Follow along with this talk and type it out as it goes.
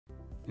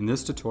In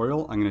this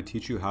tutorial, I'm going to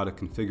teach you how to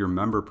configure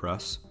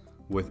MemberPress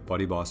with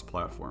BuddyBoss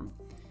platform.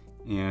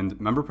 And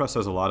MemberPress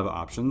has a lot of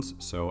options,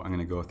 so I'm going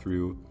to go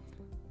through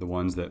the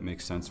ones that make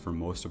sense for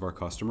most of our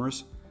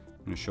customers.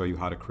 I'm going to show you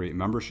how to create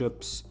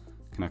memberships,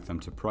 connect them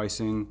to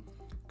pricing,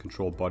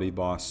 control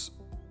BuddyBoss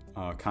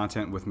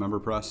content with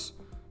MemberPress,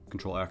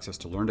 control access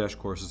to LearnDash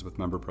courses with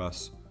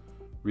MemberPress,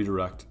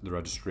 redirect the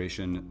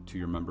registration to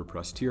your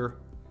MemberPress tier,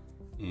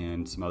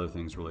 and some other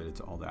things related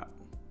to all that.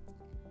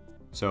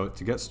 So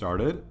to get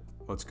started,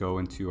 let's go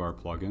into our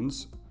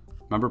plugins.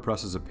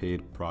 MemberPress is a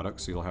paid product,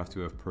 so you'll have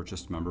to have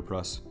purchased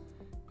MemberPress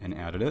and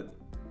added it.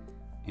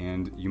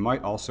 And you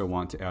might also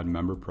want to add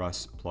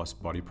MemberPress plus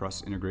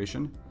BuddyPress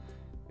integration.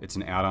 It's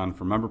an add-on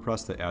for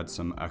MemberPress that adds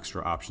some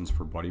extra options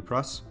for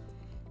BuddyPress.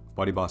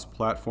 BuddyBoss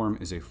Platform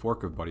is a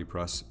fork of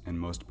BuddyPress, and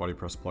most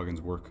BuddyPress plugins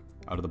work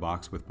out of the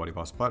box with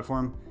BuddyBoss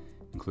Platform,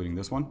 including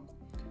this one.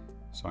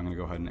 So I'm going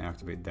to go ahead and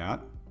activate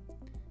that.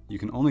 You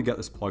can only get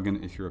this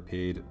plugin if you're a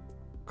paid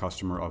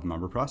customer of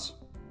MemberPress.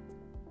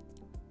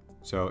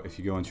 So if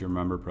you go into your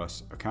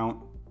MemberPress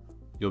account,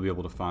 you'll be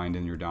able to find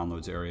in your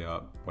downloads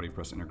area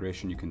BuddyPress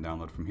integration you can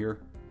download from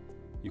here.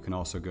 You can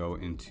also go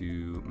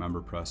into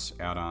MemberPress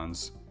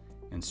add-ons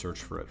and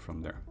search for it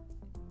from there.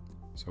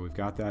 So we've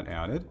got that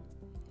added.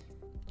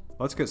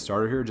 Let's get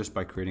started here just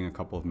by creating a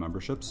couple of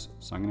memberships.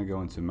 So I'm going to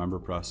go into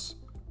MemberPress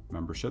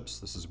memberships.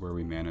 This is where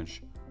we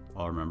manage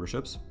all our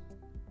memberships.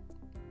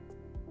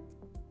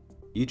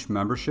 Each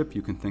membership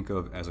you can think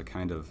of as a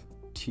kind of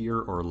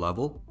tier or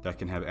level that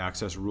can have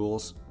access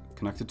rules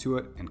connected to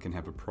it and can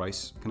have a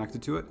price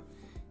connected to it.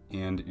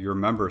 And your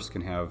members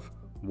can have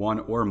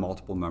one or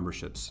multiple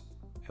memberships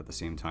at the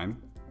same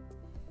time.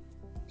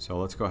 So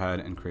let's go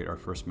ahead and create our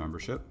first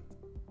membership.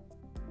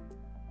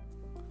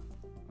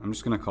 I'm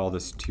just going to call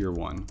this tier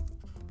 1.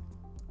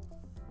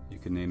 You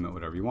can name it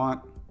whatever you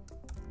want.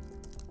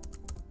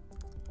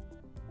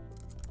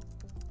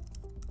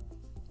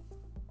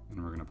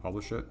 And we're going to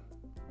publish it.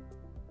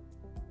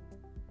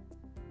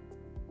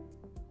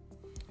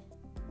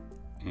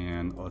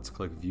 And let's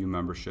click View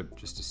Membership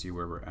just to see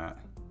where we're at.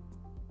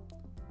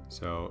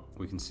 So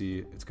we can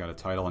see it's got a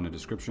title and a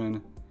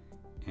description,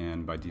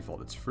 and by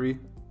default it's free.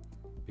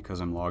 Because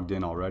I'm logged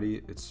in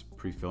already, it's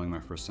pre-filling my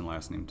first and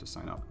last name to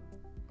sign up.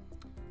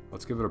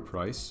 Let's give it a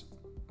price.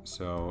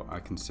 So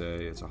I can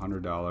say it's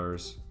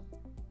 $100,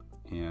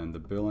 and the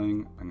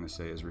billing I'm going to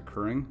say is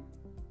recurring.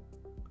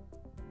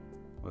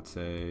 Let's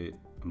say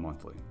a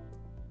monthly.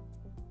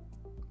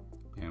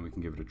 And we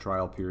can give it a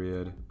trial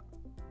period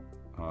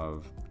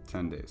of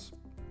 10 days.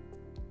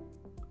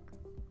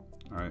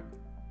 All right.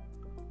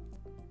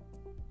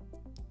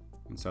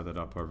 You can set that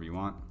up however you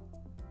want.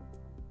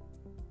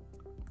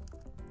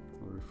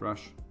 We'll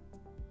refresh.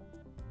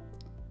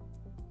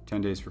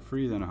 10 days for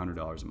free, then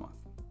 $100 a month.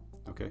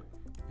 Okay.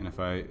 And if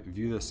I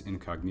view this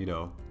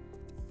incognito,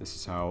 this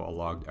is how a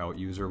logged out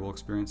user will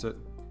experience it.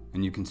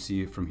 And you can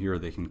see from here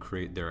they can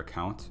create their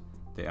account.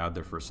 They add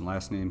their first and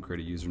last name,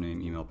 create a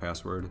username, email,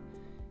 password,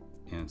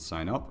 and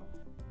sign up.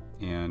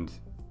 And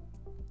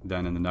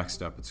then in the next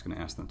step, it's going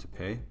to ask them to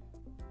pay.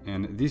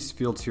 And these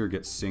fields here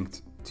get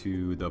synced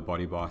to the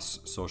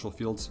BuddyBoss social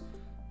fields.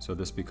 So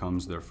this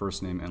becomes their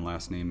first name and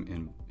last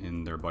name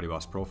in their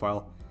BuddyBoss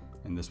profile.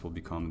 And this will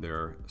become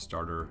their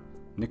starter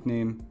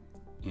nickname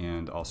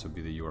and also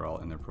be the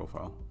URL in their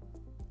profile.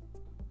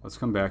 Let's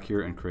come back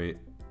here and create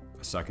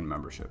a second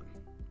membership.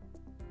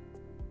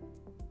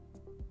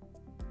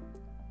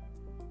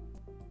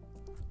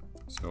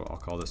 So I'll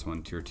call this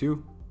one tier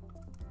 2.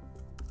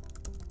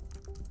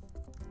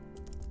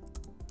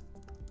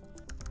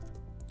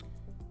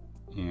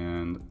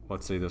 And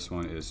let's say this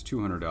one is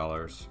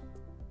 $200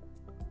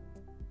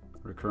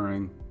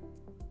 recurring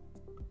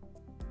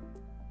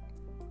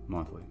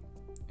monthly.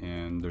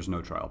 And there's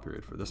no trial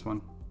period for this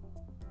one.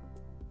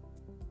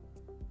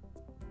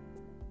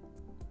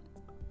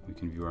 We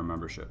can view our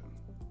membership.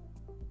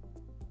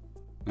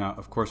 Now,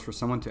 of course, for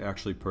someone to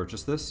actually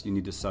purchase this, you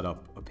need to set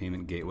up a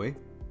payment gateway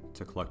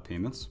to collect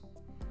payments.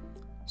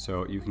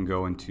 So you can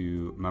go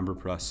into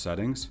MemberPress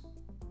settings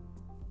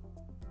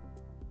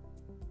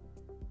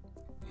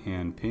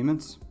and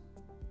payments,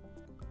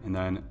 and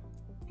then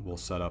we'll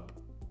set up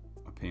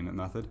a payment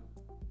method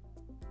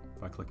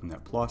by clicking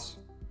that plus.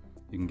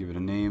 You can give it a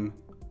name,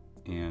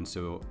 and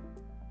so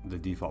the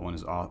default one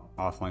is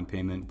offline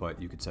payment,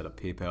 but you could set up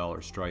PayPal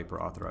or Stripe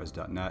or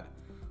Authorize.net,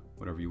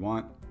 whatever you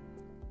want.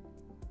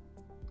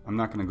 I'm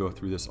not going to go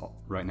through this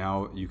right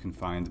now. You can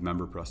find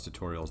MemberPress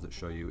tutorials that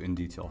show you in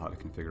detail how to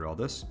configure all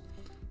this.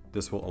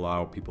 This will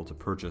allow people to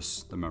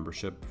purchase the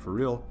membership for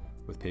real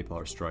with PayPal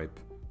or Stripe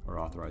or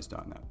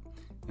Authorize.net.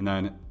 And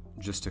then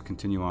just to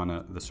continue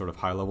on the sort of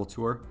high-level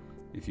tour,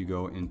 if you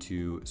go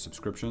into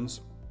subscriptions,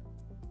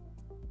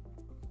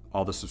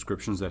 all the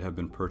subscriptions that have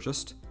been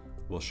purchased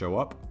will show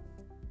up.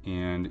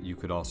 And you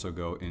could also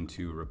go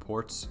into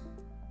reports,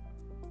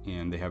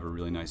 and they have a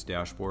really nice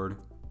dashboard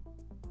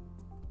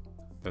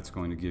that's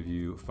going to give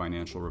you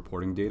financial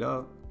reporting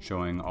data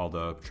showing all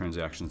the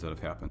transactions that have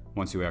happened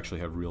once you actually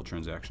have real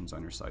transactions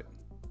on your site.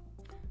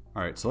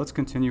 All right, so let's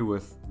continue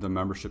with the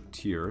membership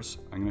tiers.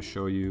 I'm going to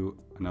show you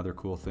another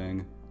cool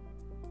thing.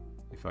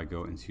 If I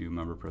go into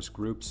MemberPress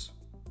Groups,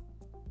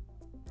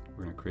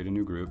 we're going to create a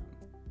new group.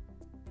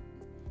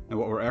 Now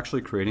what we're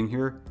actually creating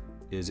here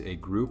is a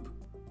group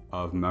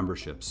of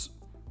memberships.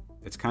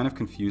 It's kind of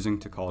confusing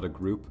to call it a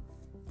group.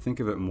 Think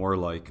of it more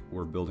like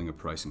we're building a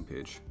pricing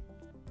page.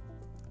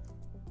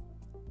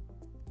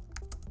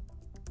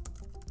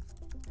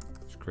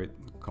 Just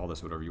call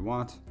this whatever you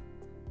want.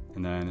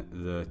 And then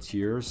the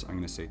tiers, I'm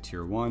going to say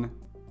tier 1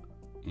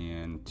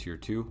 and tier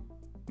 2. You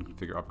can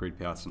configure upgrade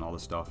paths and all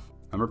this stuff.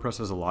 MemberPress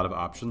has a lot of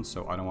options,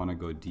 so I don't want to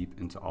go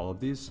deep into all of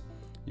these.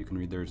 You can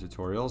read their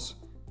tutorials.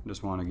 I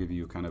just want to give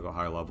you kind of a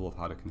high level of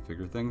how to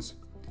configure things.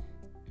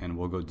 And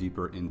we'll go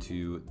deeper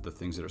into the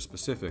things that are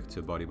specific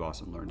to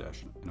BuddyBoss and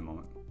LearnDash in a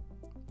moment.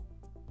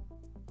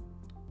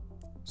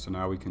 So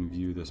now we can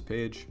view this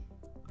page.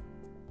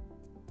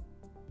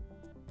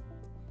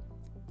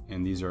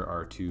 And these are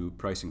our 2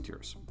 pricing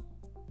tiers.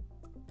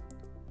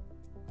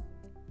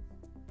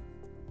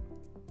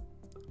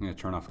 I'm going to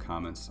turn off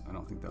comments. I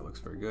don't think that looks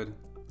very good.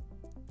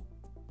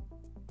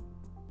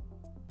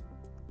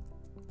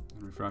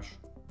 And refresh.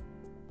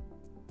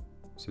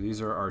 So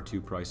these are our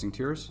 2 pricing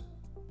tiers.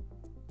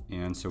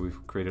 And so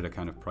we've created a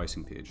kind of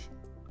pricing page.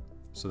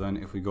 So then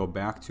if we go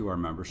back to our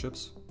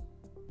memberships,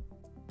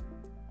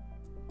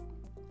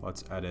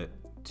 let's edit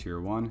tier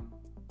 1.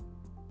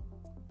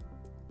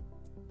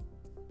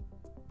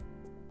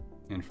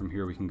 And from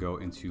here we can go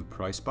into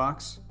price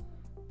box.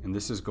 And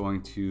this is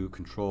going to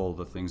control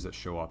the things that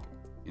show up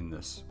in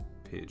this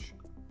page.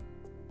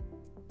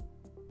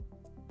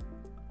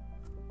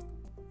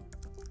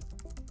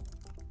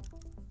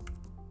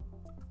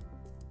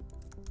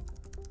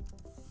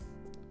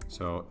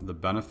 So the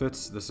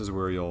benefits, this is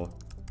where you'll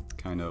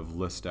kind of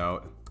list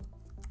out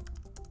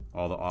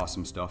all the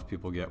awesome stuff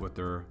people get with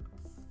their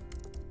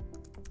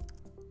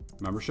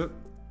membership.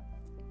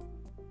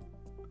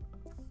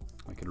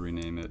 I could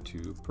rename it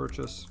to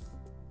purchase.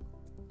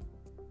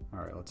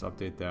 All right, let's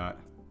update that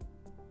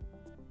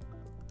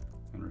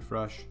and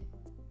refresh.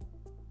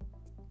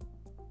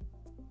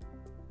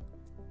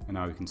 And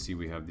now we can see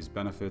we have these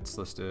benefits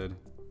listed,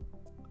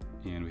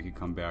 and we can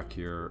come back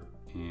here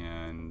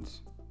and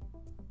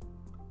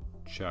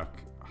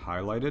check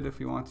highlighted if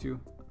we want to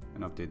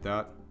and update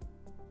that.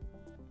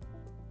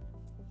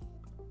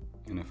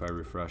 And if I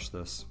refresh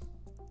this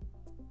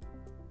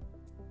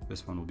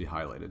one will be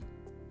highlighted.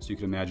 So you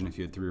can imagine if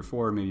you had 3 or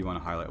 4, maybe you want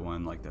to highlight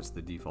one, like that's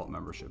the default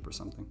membership or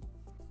something.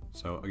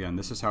 So again,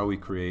 this is how we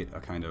create a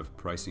kind of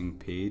pricing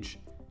page.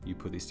 You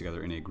put these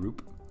together in a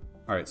group.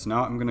 All right, so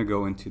now I'm going to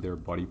go into their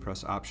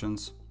BuddyPress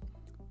options.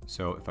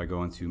 So if I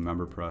go into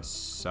MemberPress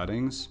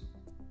settings,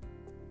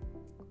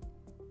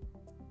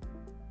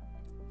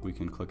 we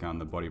can click on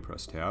the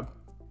BuddyPress tab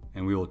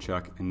and we will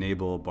check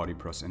enable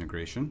BuddyPress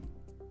integration.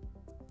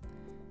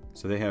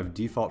 So they have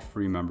default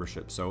free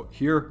membership. So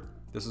here,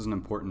 this is an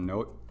important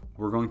note.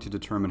 We're going to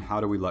determine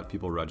how do we let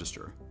people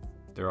register.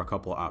 There are a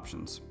couple of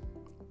options.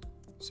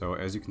 So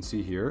as you can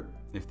see here,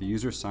 if the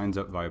user signs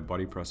up via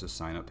BuddyPress's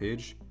sign up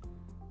page,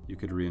 you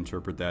could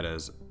reinterpret that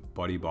as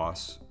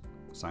BuddyBoss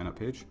sign up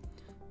page,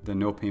 then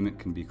no payment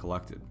can be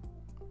collected.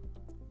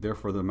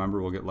 Therefore, the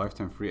member will get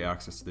lifetime free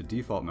access to the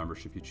default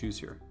membership you choose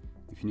here.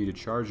 If you need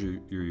to charge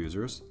your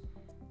users,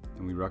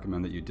 then we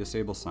recommend that you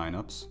disable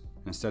signups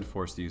and instead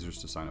force the users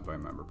to sign up via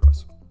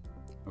MemberPress.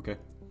 Okay,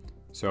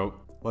 so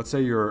let's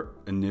say your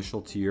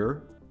initial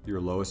tier, your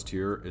lowest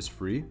tier is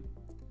free.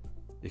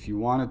 If you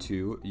wanted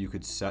to, you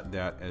could set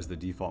that as the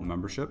default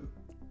membership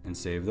and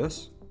save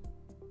this.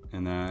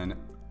 And then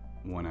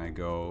when I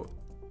go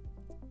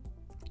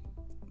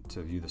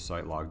to view the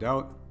site logged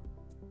out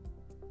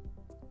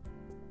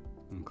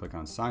and click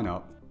on sign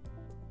up,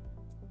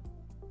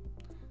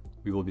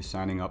 we will be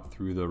signing up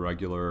through the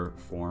regular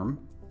form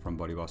from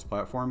BuddyBoss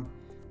platform.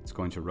 It's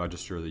going to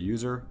register the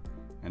user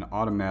and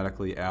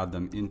automatically add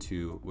them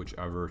into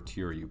whichever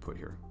tier you put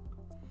here.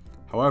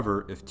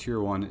 However, if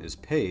tier 1 is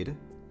paid,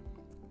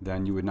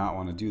 then you would not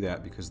want to do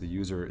that because the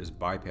user is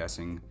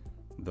bypassing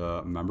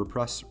the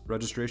MemberPress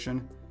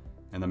registration,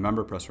 and the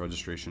MemberPress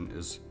registration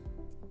is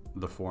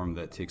the form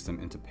that takes them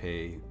into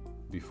pay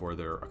before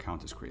their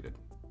account is created.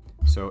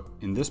 So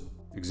in this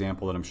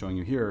example that I'm showing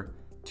you here,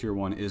 tier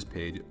 1 is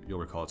paid. You'll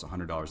recall it's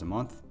 $100 a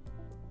month.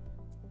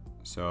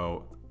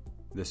 So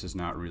this is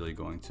not really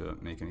going to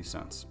make any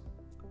sense.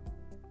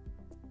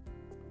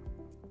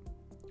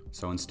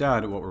 So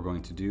instead, what we're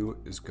going to do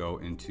is go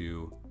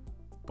into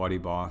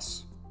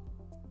BuddyBoss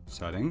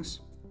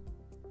settings,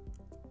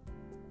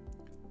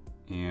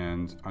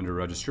 and under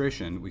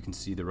registration, we can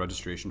see the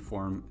registration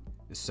form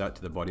is set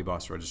to the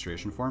BuddyBoss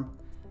registration form.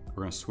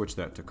 We're going to switch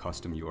that to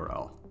custom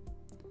URL.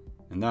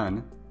 And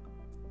then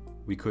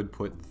we could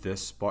put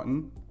this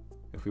button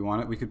if we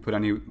want it. We could put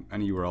any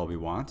URL we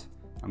want.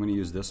 I'm going to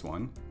use this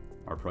one,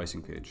 our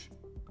pricing page.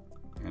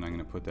 And I'm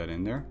going to put that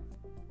in there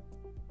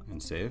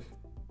and save.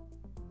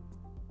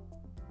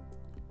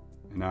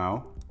 And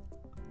now,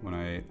 when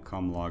I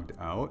come logged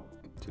out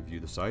to view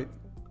the site,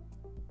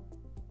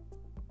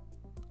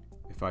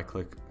 if I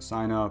click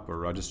sign up or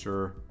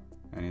register,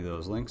 any of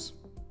those links,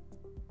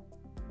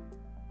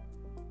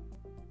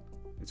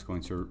 it's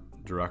going to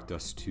direct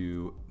us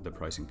to the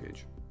pricing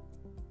page.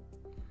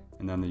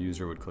 And then the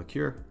user would click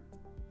here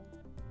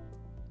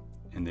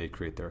and they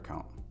create their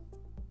account.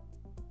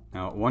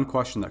 Now, one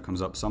question that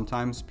comes up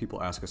sometimes,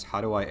 people ask us,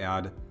 how do I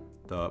add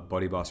the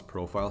BuddyBoss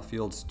profile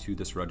fields to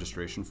this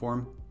registration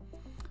form?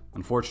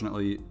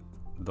 Unfortunately,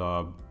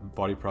 the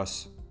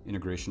BuddyPress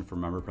integration for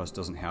MemberPress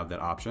doesn't have that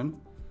option.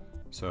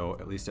 So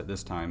at least at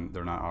this time,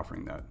 they're not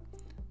offering that.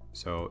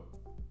 So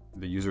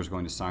the user is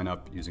going to sign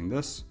up using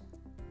this.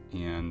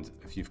 And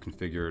if you've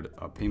configured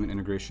a payment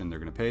integration, they're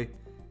going to pay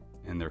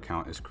and their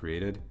account is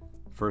created.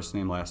 First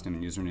name, last name,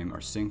 and username are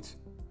synced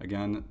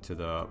again to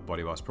the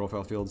BuddyBoss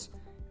profile fields.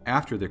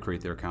 After they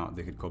create their account,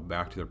 they could go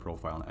back to their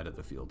profile and edit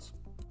the fields.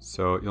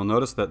 So you'll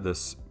notice that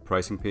this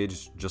pricing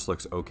page just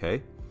looks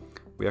okay.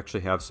 We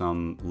actually have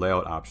some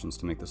layout options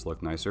to make this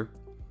look nicer.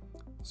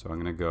 So I'm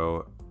going to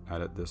go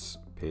edit this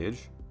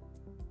page,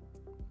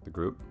 the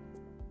group.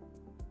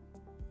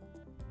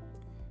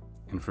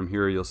 And from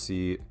here, you'll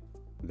see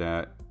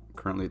that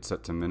currently it's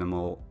set to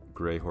minimal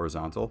gray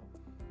horizontal.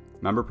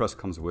 MemberPress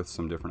comes with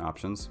some different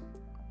options.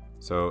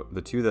 So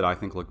the two that I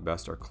think look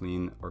best are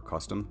clean or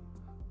custom.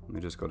 Let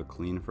me just go to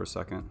clean for a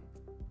second.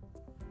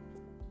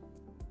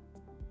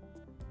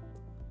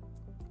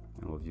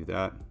 And we'll view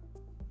that.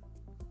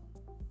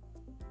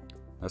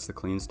 That's the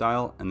clean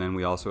style. And then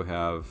we also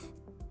have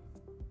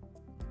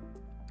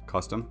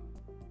custom.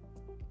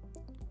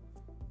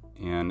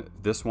 And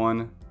this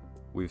one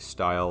we've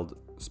styled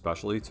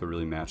specially to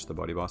really match the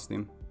BuddyBoss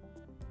theme.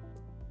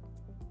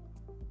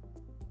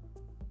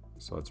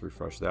 So let's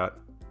refresh that.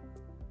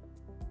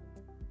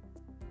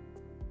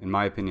 In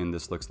my opinion,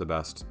 this looks the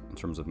best in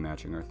terms of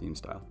matching our theme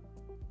style.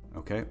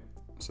 Okay,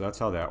 so that's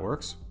how that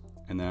works.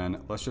 And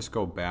then let's just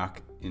go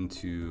back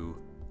into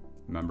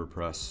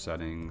MemberPress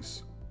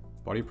settings,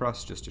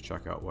 BuddyPress, just to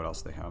check out what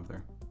else they have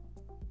there.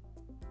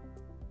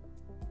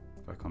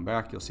 If I come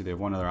back, you'll see they have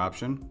one other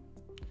option,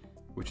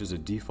 which is a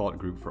default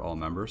group for all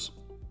members.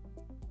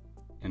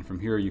 And from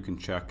here, you can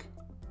check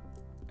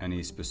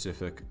any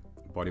specific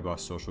BuddyBoss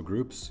social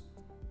groups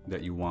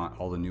that you want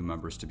all the new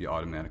members to be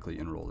automatically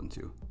enrolled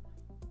into.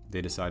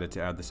 They decided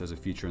to add this as a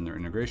feature in their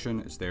integration.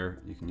 It's there,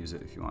 you can use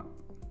it if you want.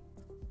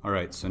 All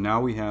right, so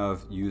now we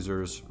have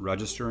users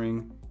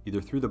registering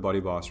either through the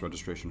BuddyBoss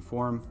registration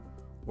form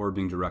or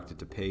being directed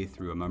to pay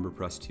through a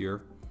MemberPress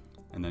tier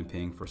and then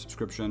paying for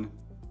subscription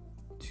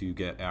to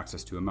get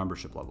access to a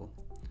membership level.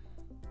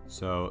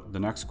 So the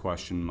next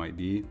question might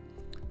be,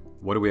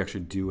 what do we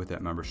actually do with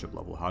that membership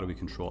level? How do we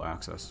control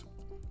access?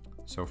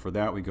 So for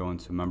that, we go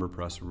into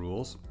MemberPress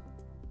Rules.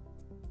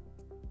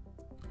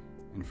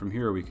 And from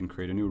here, we can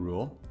create a new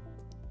rule.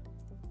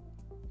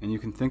 And you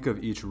can think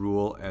of each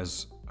rule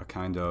as a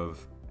kind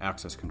of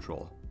access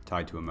control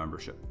tied to a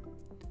membership.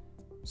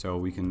 So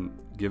we can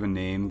give a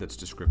name that's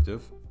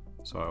descriptive.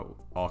 So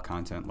all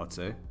content, let's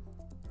say,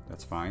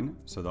 that's fine.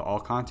 So the all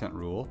content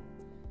rule,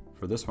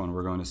 for this one,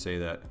 we're going to say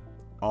that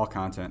all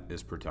content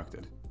is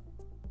protected.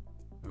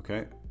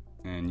 Okay,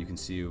 and you can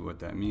see what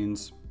that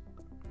means.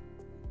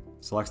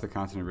 Selects the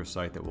content of your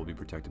site that will be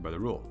protected by the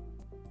rule.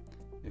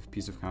 If a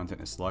piece of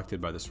content is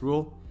selected by this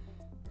rule,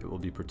 it will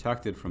be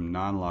protected from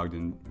non-logged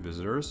in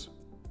visitors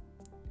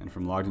and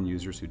from logged in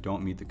users who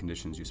don't meet the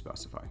conditions you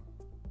specify.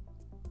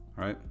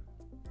 All right.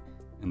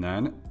 And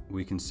then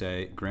we can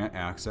say grant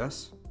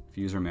access if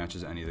user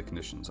matches any of the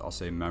conditions. I'll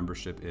say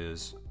membership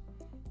is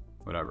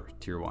whatever,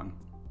 tier 1.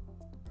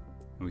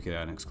 And we could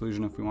add an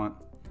exclusion if we want.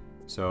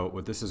 So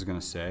what this is going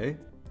to say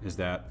is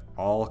that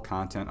all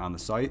content on the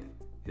site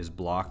is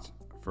blocked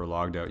for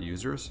logged out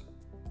users,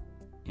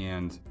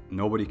 and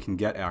nobody can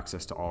get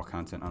access to all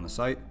content on the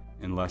site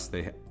unless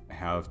they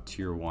have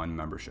tier 1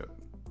 membership.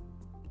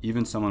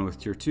 Even someone with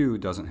tier 2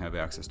 doesn't have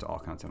access to all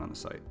content on the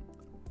site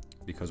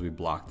because we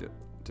blocked it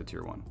to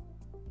tier 1.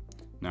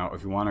 Now,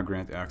 if you want to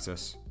grant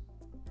access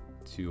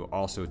to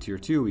also tier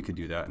 2, we could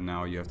do that, and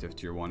now you have to have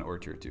tier 1 or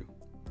tier 2.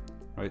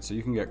 Right? So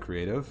you can get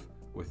creative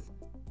with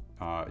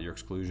your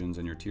exclusions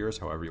and your tiers,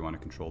 however you want to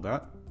control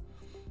that.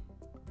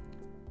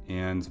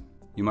 And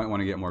you might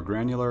want to get more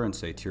granular and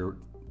say tier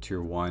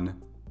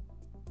 1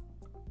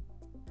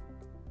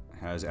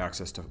 has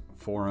access to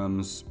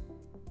forums.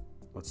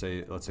 Let's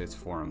say it's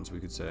forums. We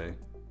could say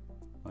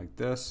like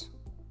this.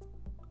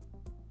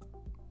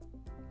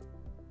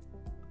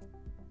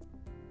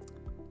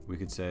 We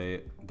could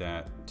say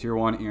that tier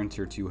 1 and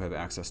tier 2 have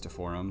access to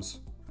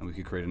forums, and we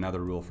could create another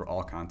rule for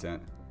all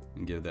content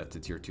and give that to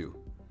tier 2.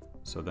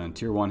 So then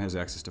tier 1 has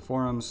access to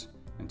forums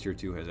and tier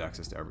 2 has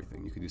access to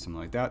everything. You could do something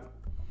like that.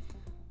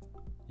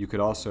 You could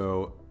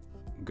also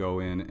go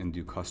in and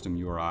do custom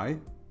URI,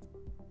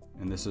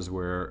 and this is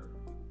where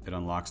it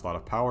unlocks a lot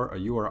of power. A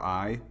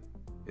URI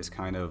is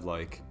kind of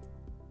like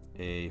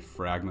a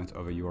fragment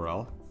of a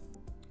URL.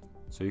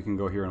 So you can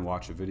go here and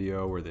watch a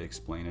video where they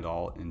explain it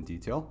all in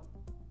detail.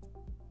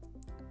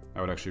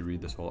 I would actually read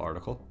this whole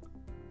article.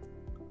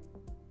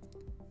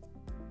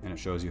 And it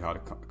shows you how to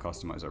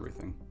customize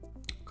everything.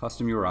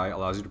 Custom URI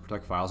allows you to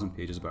protect files and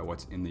pages by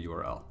what's in the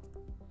URL,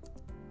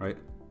 right?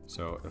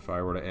 So if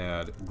I were to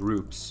add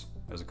groups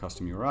as a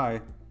custom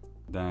URI,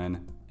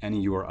 then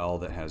any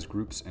URL that has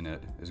groups in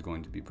it is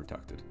going to be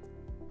protected.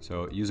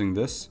 So using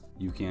this,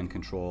 you can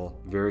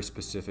control very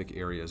specific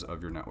areas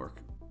of your network.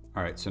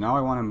 All right, so now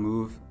I want to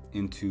move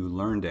into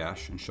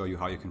LearnDash and show you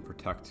how you can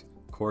protect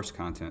course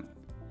content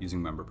using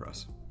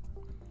MemberPress.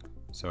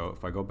 So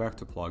if I go back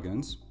to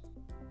plugins,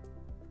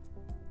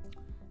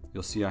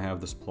 you'll see I have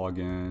this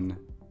plugin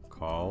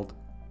called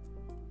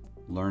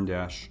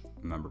LearnDash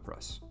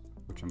MemberPress,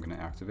 which I'm going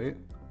to activate.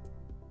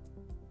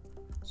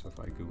 So if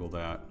I Google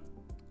that,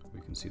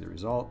 we can see the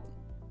result.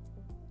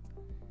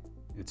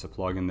 It's a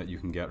plugin that you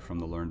can get from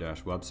the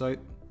LearnDash website.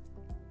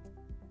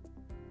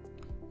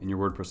 In your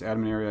WordPress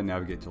admin area,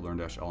 navigate to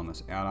LearnDash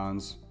LMS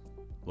add-ons,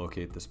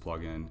 locate this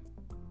plugin,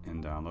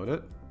 and download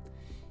it.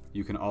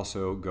 You can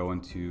also go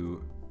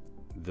into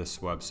this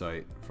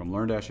website from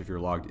LearnDash if you're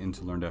logged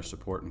into LearnDash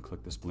support and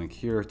click this link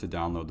here to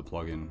download the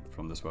plugin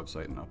from this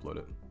website and upload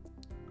it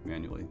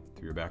manually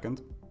through your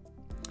backend.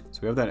 So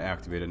we have that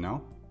activated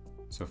now.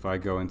 So if I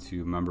go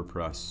into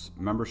MemberPress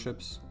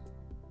memberships,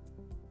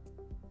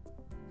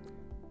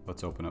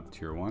 let's open up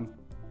tier 1.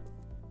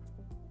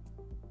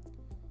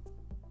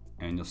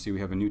 And you'll see we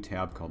have a new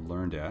tab called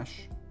LearnDash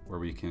where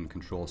we can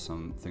control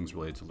some things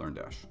related to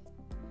LearnDash.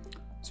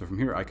 So from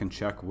here, I can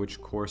check which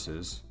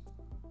courses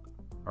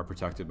are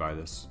protected by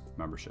this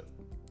membership.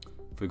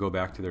 If we go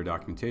back to their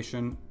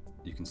documentation,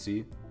 you can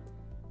see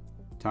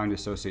time to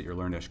associate your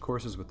LearnDash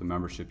courses with the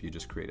membership you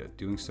just created.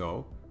 Doing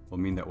so will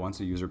mean that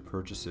once a user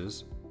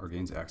purchases or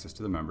gains access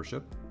to the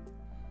membership,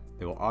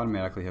 they will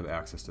automatically have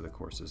access to the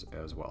courses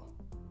as well.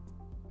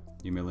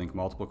 You may link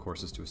multiple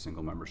courses to a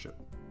single membership.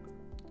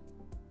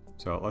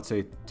 So let's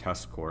say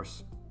test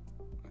course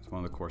is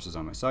one of the courses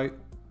on my site.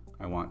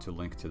 I want to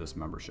link to this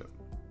membership.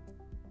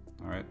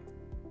 All right.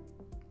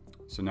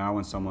 So now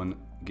when someone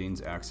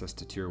gains access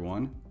to tier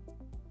 1,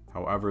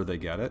 however they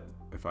get it,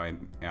 if I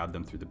add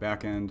them through the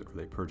backend or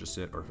they purchase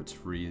it, or if it's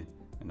free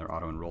and they're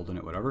auto-enrolled in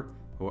it, whatever,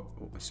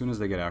 as soon as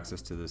they get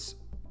access to this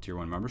tier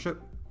 1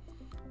 membership,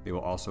 they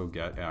will also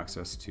get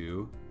access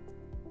to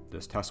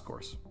this test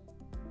course.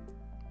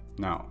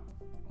 Now,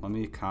 let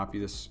me copy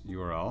this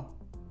URL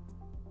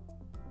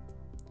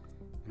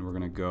and we're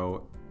going to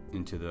go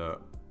into the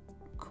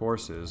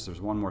courses.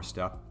 There's one more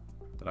step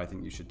that I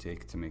think you should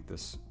take to make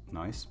this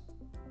nice.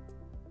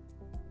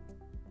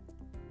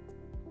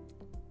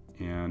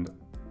 And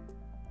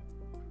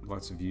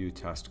let's view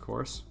test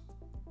course.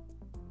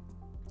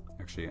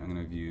 Actually, I'm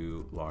going to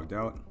view logged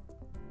out.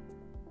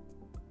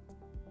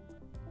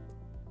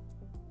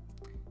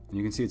 And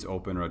you can see it's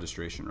open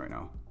registration right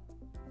now.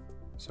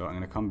 So I'm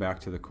going to come back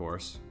to the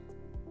course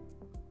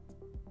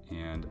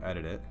and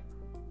edit it.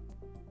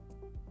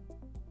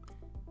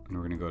 And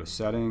we're going to go to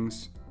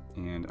settings,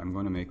 and I'm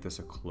going to make this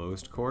a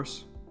closed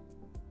course.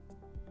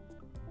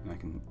 And I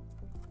can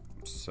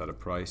set a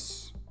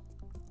price,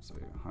 say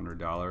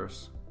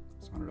 $100.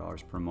 It's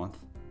 $100 per month.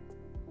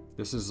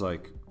 This is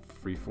like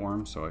free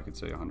form, so I could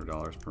say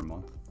 $100 per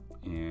month.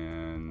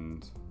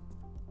 And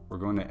we're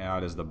going to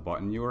add as the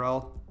button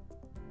URL,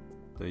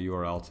 the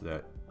URL to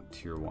that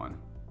tier 1.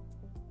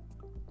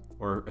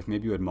 Or if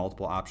maybe you had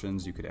multiple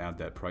options, you could add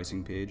that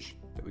pricing page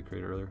that we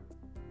created earlier.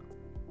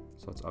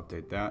 So let's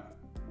update that.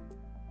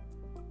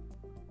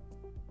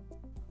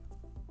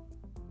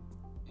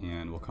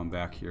 And we'll come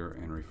back here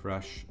and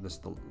refresh. This is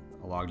the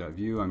logged out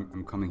view.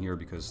 I'm coming here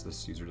because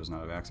this user does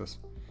not have access.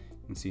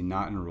 You can see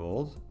not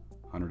enrolled,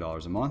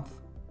 $100 a month.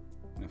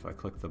 And if I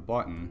click the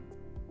button,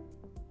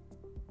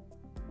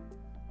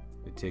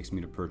 it takes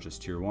me to purchase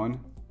tier 1,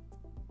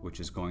 which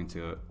is going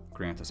to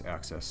grant us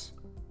access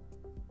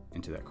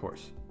into that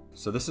course.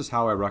 So this is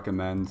how I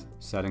recommend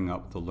setting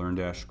up the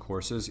LearnDash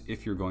courses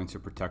if you're going to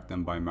protect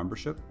them by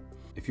membership.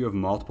 If you have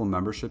multiple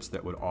memberships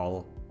that would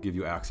all give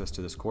you access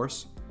to this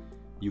course,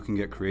 you can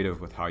get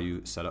creative with how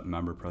you set up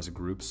MemberPress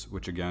Groups,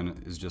 which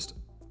again is just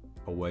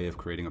a way of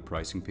creating a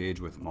pricing page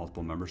with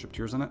multiple membership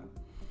tiers in it.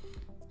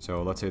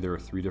 So let's say there are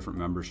 3 different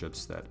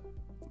memberships that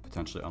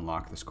potentially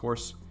unlock this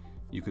course.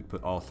 You could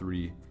put all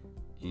 3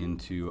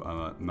 into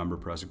a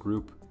MemberPress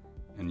group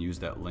and use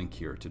that link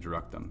here to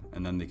direct them.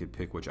 And then they could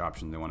pick which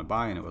option they want to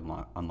buy and it would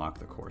unlock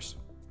the course.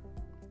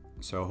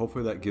 So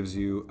hopefully that gives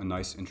you a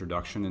nice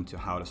introduction into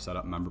how to set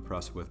up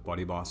MemberPress with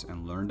BuddyBoss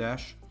and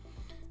LearnDash.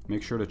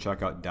 Make sure to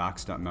check out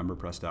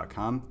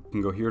docs.memberpress.com. You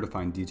can go here to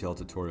find detailed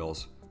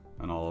tutorials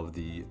on all of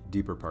the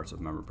deeper parts of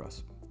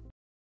MemberPress.